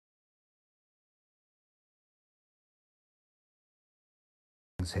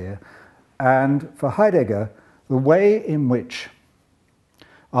here. And for Heidegger, the way in which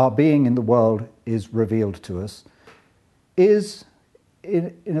our being in the world is revealed to us is,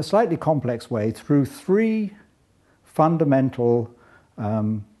 in a slightly complex way, through three fundamental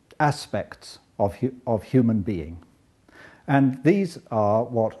aspects of human being. And these are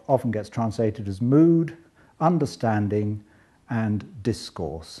what often gets translated as mood, understanding, and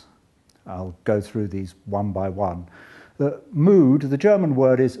discourse. I'll go through these one by one. The mood, the German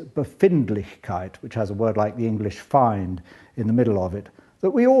word is Befindlichkeit, which has a word like the English find in the middle of it,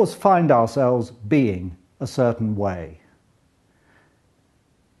 that we always find ourselves being a certain way.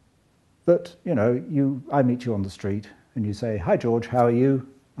 That, I meet you on the street and you say, "Hi George, how are you?"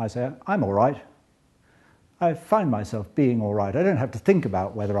 I say, "I'm all right." I find myself being all right. I don't have to think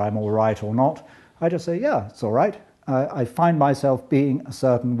about whether I'm all right or not. I just say, yeah, it's all right. I find myself being a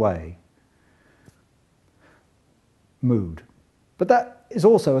certain way. Mood. But that is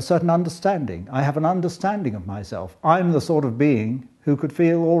also a certain understanding. I have an understanding of myself. I'm the sort of being who could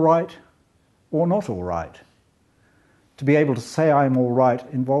feel all right or not all right. To be able to say I'm all right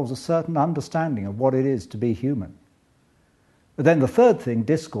involves a certain understanding of what it is to be human. But then the third thing,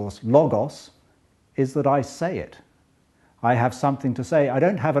 discourse, logos, is that I say it. I have something to say. I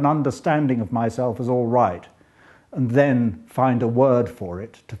don't have an understanding of myself as all right and then find a word for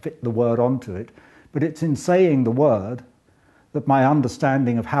it to fit the word onto it. But it's in saying the word that my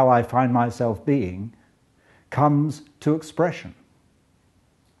understanding of how I find myself being comes to expression.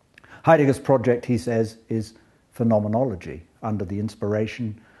 Heidegger's project, he says, is phenomenology, under the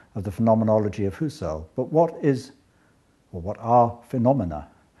inspiration of the phenomenology of Husserl. But what are phenomena?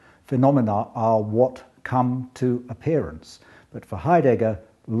 Phenomena are what come to appearance. But for Heidegger,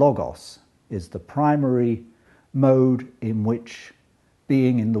 logos is the primary mode in which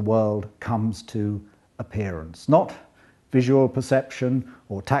being in the world comes to appearance. Not visual perception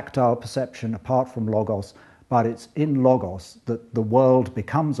or tactile perception apart from logos, but it's in logos that the world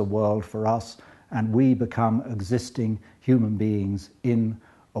becomes a world for us and we become existing human beings in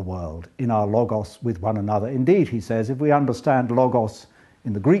a world, in our logos with one another. Indeed, he says, if we understand logos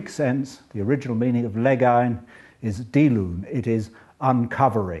in the Greek sense, the original meaning of legein is dilun, it is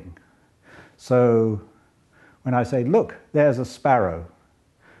uncovering. So when I say, look, there's a sparrow,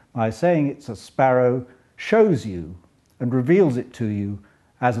 my saying it's a sparrow shows you and reveals it to you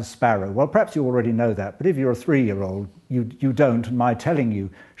as a sparrow. Well, perhaps you already know that, but if you're a 3-year-old, you don't, and my telling you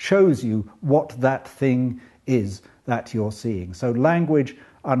shows you what that thing is that you're seeing. So language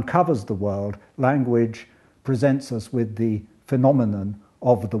uncovers the world, language presents us with the phenomenon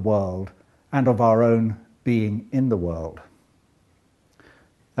of the world and of our own being in the world.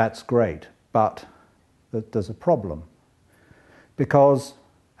 That's great, but there's a problem. Because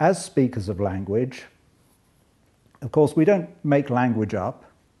as speakers of language, of course, we don't make language up.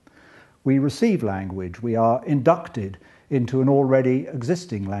 We receive language. We are inducted into an already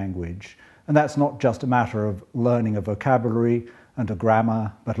existing language. And that's not just a matter of learning a vocabulary and a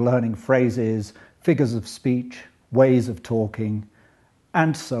grammar, but learning phrases, figures of speech, ways of talking,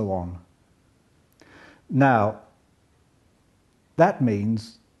 and so on. Now, that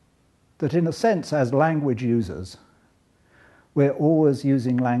means that in a sense, as language users, we're always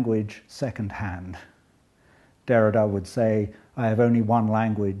using language second-hand. Derrida would say, I have only one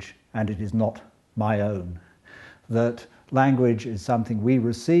language and it is not my own. That language is something we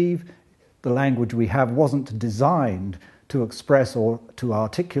receive. The language we have wasn't designed to express or to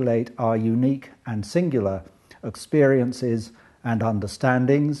articulate our unique and singular experiences and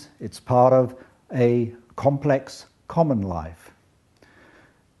understandings. It's part of a complex common life.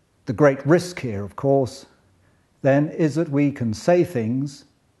 The great risk here, of course, then is that we can say things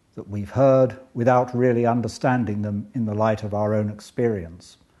that we've heard without really understanding them in the light of our own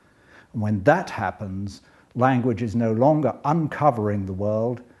experience. And when that happens, language is no longer uncovering the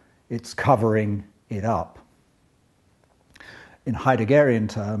world, it's covering it up. In Heideggerian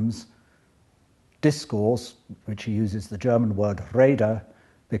terms, discourse, which he uses the German word Rede,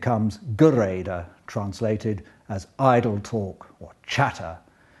 becomes Gerede, translated as idle talk or chatter.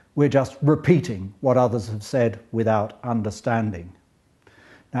 We're just repeating what others have said without understanding.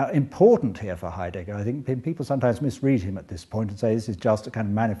 Now, important here for Heidegger, I think people sometimes misread him at this point and say this is just a kind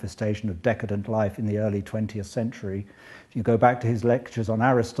of manifestation of decadent life in the early 20th century. If you go back to his lectures on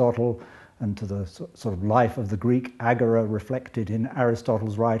Aristotle and to the sort of life of the Greek agora reflected in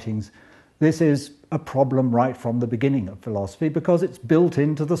Aristotle's writings, this is a problem right from the beginning of philosophy because it's built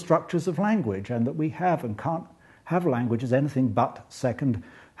into the structures of language, and that we have and can't have language as anything but second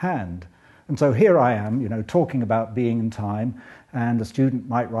hand. And so here I am, talking about being in time, and a student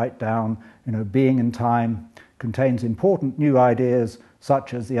might write down, being in time contains important new ideas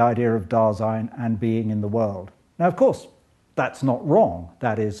such as the idea of Dasein and being in the world. Now, of course, that's not wrong.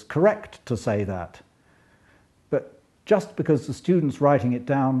 That is correct to say that. But just because the student's writing it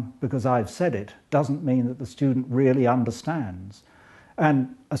down because I've said it doesn't mean that the student really understands.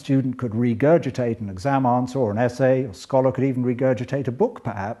 And a student could regurgitate an exam answer or an essay, a scholar could even regurgitate a book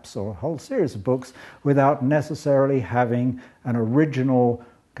perhaps, or a whole series of books, without necessarily having an original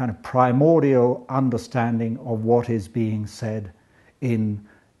kind of primordial understanding of what is being said in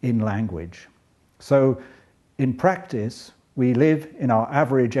language. So in practice, we live in our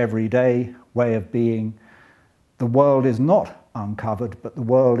average everyday way of being. The world is not uncovered, but the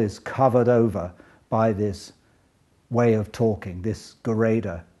world is covered over by this way of talking, this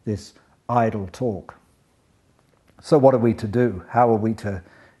Gerede, this idle talk. So what are we to do? How are we to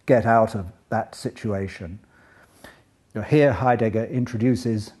get out of that situation? Here Heidegger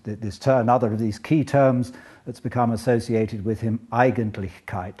introduces this term, another of these key terms that's become associated with him,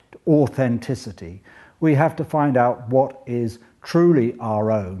 Eigentlichkeit, authenticity. We have to find out what is truly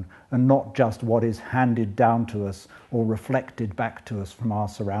our own and not just what is handed down to us or reflected back to us from our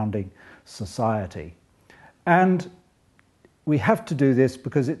surrounding society. And we have to do this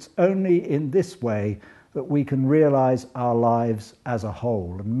because it's only in this way that we can realize our lives as a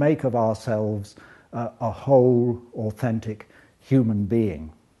whole and make of ourselves a whole, authentic human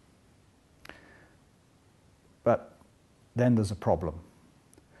being. But then there's a problem.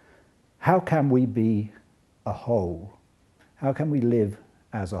 How can we be a whole? How can we live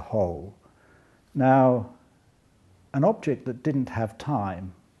as a whole? Now, an object that didn't have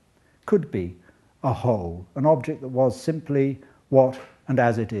time could be a whole, an object that was simply what and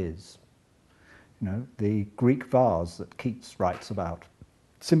as it is. The Greek vase that Keats writes about,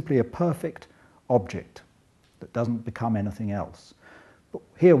 simply a perfect object that doesn't become anything else. But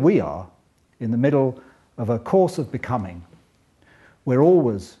here we are in the middle of a course of becoming. We're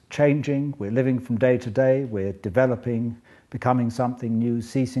always changing, we're living from day to day, we're developing, becoming something new,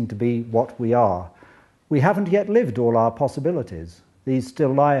 ceasing to be what we are. We haven't yet lived all our possibilities. These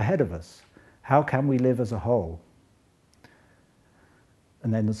still lie ahead of us. How can we live as a whole?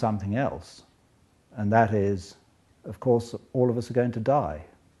 And then there's something else, and that is, of course, all of us are going to die.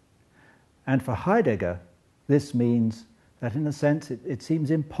 And for Heidegger, this means that in a sense it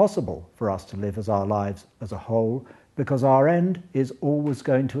seems impossible for us to live as our lives as a whole because our end is always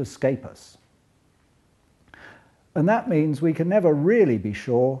going to escape us. And that means we can never really be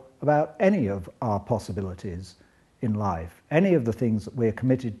sure about any of our possibilities in life. Any of the things that we're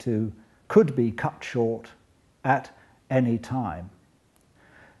committed to could be cut short at any time.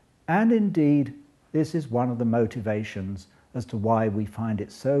 And indeed, this is one of the motivations as to why we find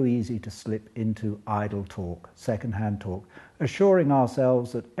it so easy to slip into idle talk, second-hand talk, assuring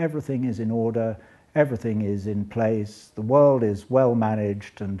ourselves that everything is in order, everything is in place, the world is well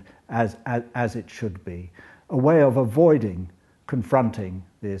managed and as it should be. A way of avoiding confronting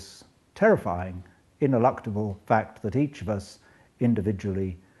this terrifying, ineluctable fact that each of us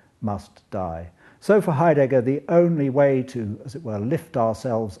individually must die. So for Heidegger, the only way to, as it were, lift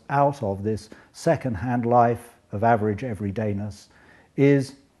ourselves out of this second-hand life of average everydayness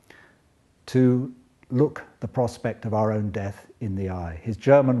is to look the prospect of our own death in the eye. His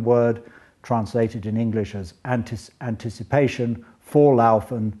German word, translated in English as anticipation,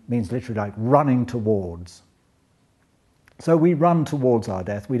 vorlaufen, means literally like running towards. So we run towards our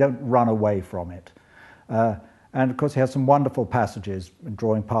death, we don't run away from it. And of course he has some wonderful passages,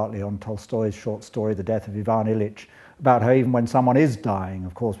 drawing partly on Tolstoy's short story, The Death of Ivan Ilyich, about how even when someone is dying,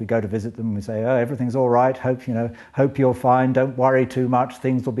 of course we go to visit them and we say, oh, everything's all right, hope you're fine, don't worry too much,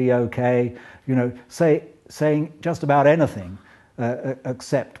 things will be okay. Saying just about anything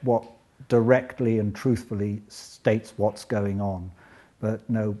except what directly and truthfully states what's going on. But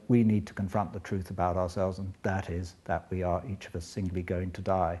no, we need to confront the truth about ourselves, and that is that we are, each of us, singly going to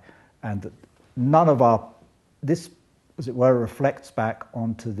die. And that none of this, as it were, reflects back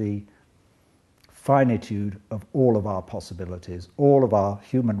onto the finitude of all of our possibilities, all of our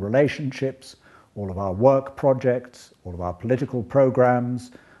human relationships, all of our work projects, all of our political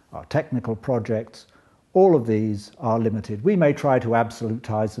programs, our technical projects. All of these are limited. We may try to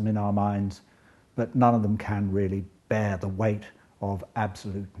absolutize them in our minds, but none of them can really bear the weight of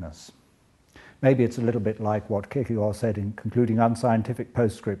absoluteness. Maybe it's a little bit like what Kierkegaard said in concluding Unscientific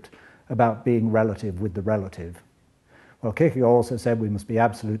Postscript about being relative with the relative. Well, Kierkegaard also said we must be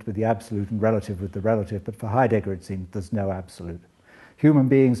absolute with the absolute and relative with the relative, but for Heidegger it seems there's no absolute. Human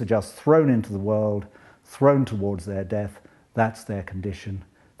beings are just thrown into the world, thrown towards their death. That's their condition.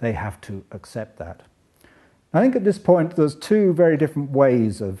 They have to accept that. I think at this point there's two very different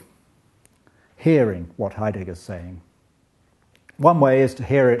ways of hearing what Heidegger's saying. One way is to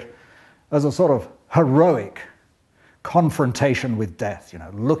hear it as a sort of heroic confrontation with death,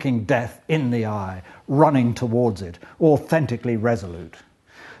 looking death in the eye, running towards it, authentically resolute.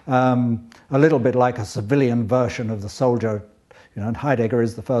 A little bit like a civilian version of the soldier, and Heidegger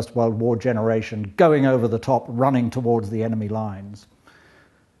is the First World War generation, going over the top, running towards the enemy lines.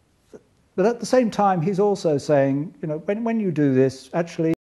 But at the same time, he's also saying, when you do this, actually,